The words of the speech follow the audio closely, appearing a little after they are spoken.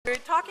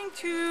talking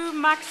to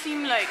Max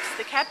Luycx,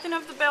 the captain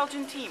of the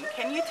Belgian team.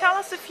 Can you tell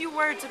us a few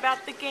words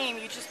about the game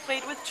you just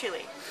played with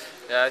Chile?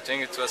 Yeah, I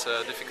think it was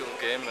a difficult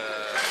game.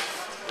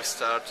 We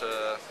start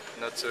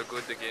not so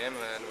good the game,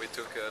 and we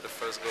took the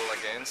first goal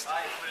against.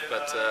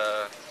 But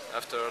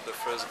after the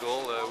first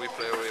goal, we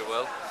played really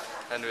well,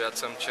 and we had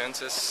some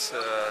chances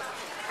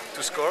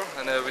to score.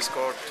 And we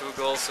scored 2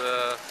 goals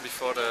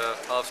before the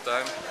half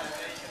time.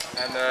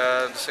 And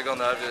the second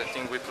half, I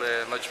think we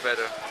play much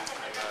better.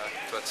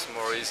 It was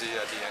more easy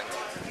at the end.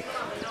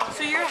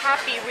 So you're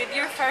happy with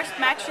your first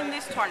match in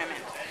this tournament?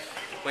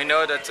 We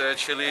know that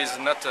Chile is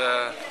not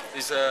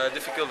is a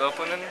difficult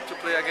opponent to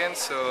play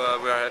against, so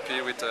we are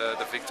happy with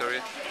the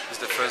victory. It's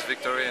the first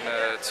victory, and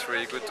it's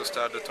really good to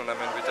start the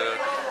tournament with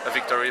a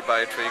victory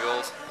by 3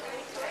 goals.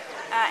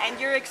 And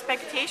your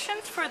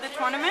expectations for the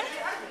tournament?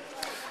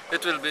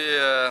 It will be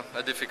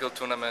a difficult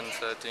tournament.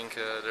 I think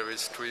there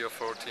is 3 or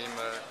 4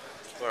 teams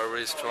who are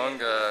really strong.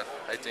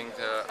 I think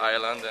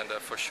Ireland and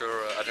for sure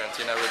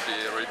Argentina will be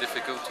really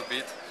difficult to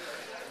beat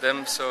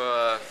them, so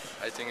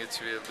I think it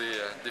will be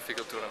a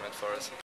difficult tournament for us.